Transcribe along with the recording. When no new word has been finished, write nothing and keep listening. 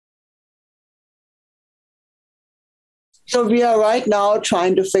So we are right now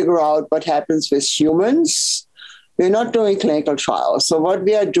trying to figure out what happens with humans. We're not doing clinical trials. So what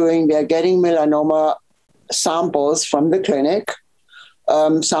we are doing, we are getting melanoma samples from the clinic,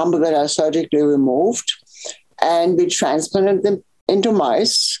 samples that are surgically removed, and we transplant them into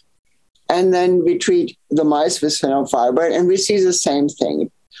mice, and then we treat the mice with fenofibrate, and we see the same thing.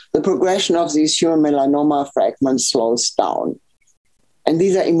 The progression of these human melanoma fragments slows down. And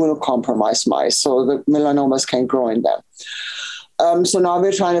these are immunocompromised mice, so the melanomas can grow in them. So now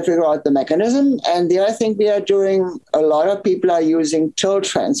we're trying to figure out the mechanism. And the other thing we are doing, a lot of people are using TIL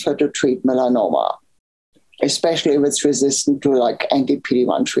transfer to treat melanoma, especially if it's resistant to like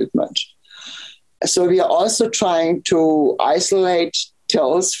anti-PD-1 treatment. So we are also trying to isolate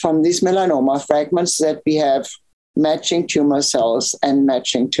TILs from these melanoma fragments so that we have matching tumor cells and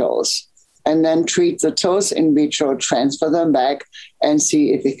matching TILs, and then treat the TILs in vitro, transfer them back, and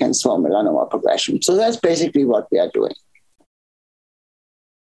see if we can slow melanoma progression. So that's basically what we are doing.